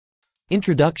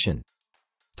Introduction.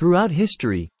 Throughout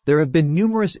history, there have been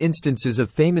numerous instances of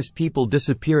famous people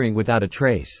disappearing without a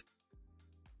trace.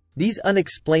 These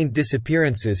unexplained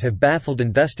disappearances have baffled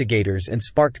investigators and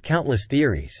sparked countless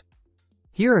theories.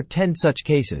 Here are 10 such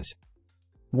cases.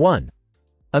 1.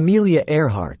 Amelia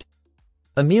Earhart.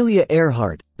 Amelia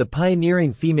Earhart, the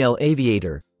pioneering female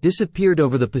aviator, disappeared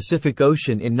over the Pacific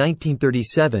Ocean in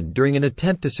 1937 during an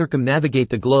attempt to circumnavigate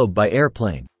the globe by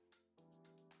airplane.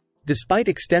 Despite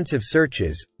extensive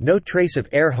searches, no trace of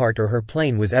Earhart or her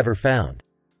plane was ever found.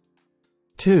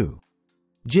 2.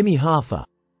 Jimmy Hoffa.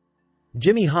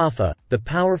 Jimmy Hoffa, the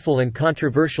powerful and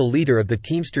controversial leader of the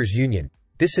Teamsters Union,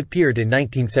 disappeared in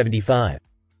 1975.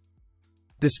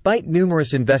 Despite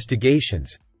numerous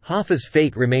investigations, Hoffa's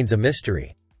fate remains a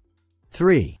mystery.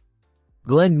 3.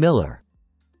 Glenn Miller.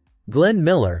 Glenn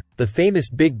Miller, the famous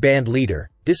big band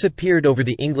leader, disappeared over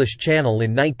the English Channel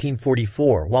in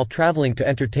 1944 while traveling to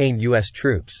entertain U.S.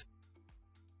 troops.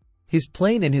 His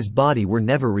plane and his body were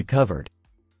never recovered.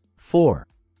 4.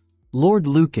 Lord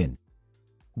Lucan.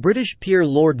 British peer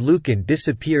Lord Lucan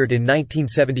disappeared in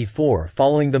 1974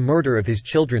 following the murder of his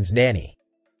children's nanny.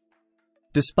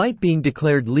 Despite being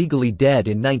declared legally dead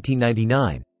in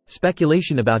 1999,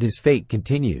 speculation about his fate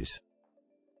continues.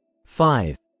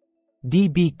 5.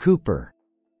 D.B. Cooper.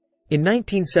 In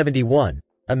 1971,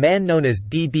 a man known as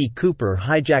D.B. Cooper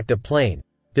hijacked a plane,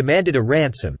 demanded a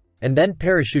ransom, and then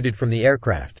parachuted from the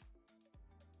aircraft.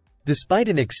 Despite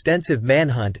an extensive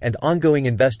manhunt and ongoing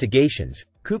investigations,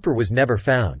 Cooper was never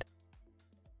found.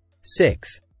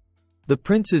 6. The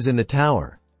Princes in the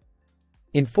Tower.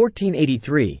 In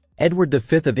 1483, Edward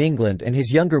V of England and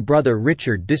his younger brother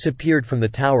Richard disappeared from the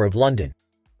Tower of London.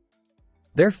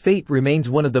 Their fate remains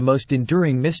one of the most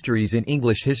enduring mysteries in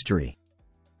English history.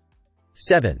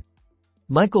 7.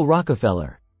 Michael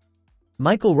Rockefeller.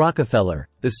 Michael Rockefeller,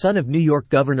 the son of New York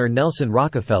Governor Nelson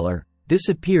Rockefeller,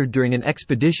 disappeared during an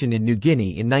expedition in New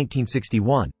Guinea in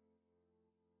 1961.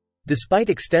 Despite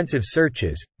extensive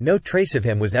searches, no trace of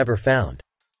him was ever found.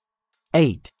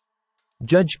 8.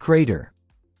 Judge Crater.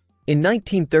 In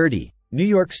 1930, New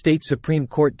York State Supreme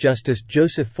Court Justice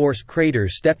Joseph Force Crater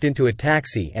stepped into a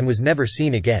taxi and was never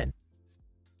seen again.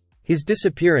 His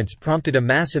disappearance prompted a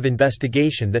massive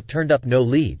investigation that turned up no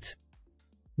leads.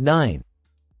 9.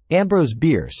 Ambrose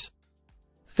Bierce.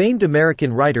 Famed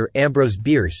American writer Ambrose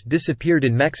Bierce disappeared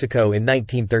in Mexico in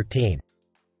 1913.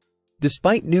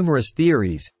 Despite numerous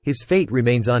theories, his fate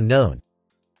remains unknown.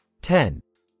 10.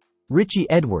 Richie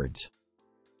Edwards.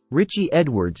 Richie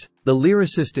Edwards, the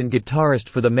lyricist and guitarist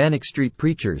for the Manic Street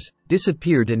Preachers,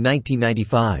 disappeared in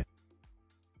 1995.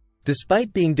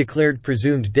 Despite being declared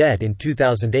presumed dead in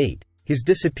 2008, his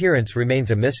disappearance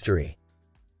remains a mystery.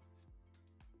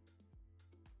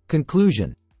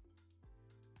 Conclusion.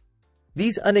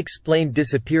 These unexplained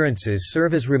disappearances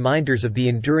serve as reminders of the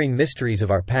enduring mysteries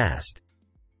of our past.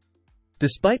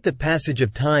 Despite the passage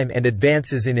of time and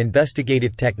advances in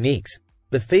investigative techniques,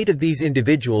 the fate of these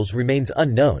individuals remains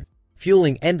unknown,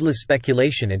 fueling endless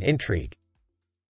speculation and intrigue.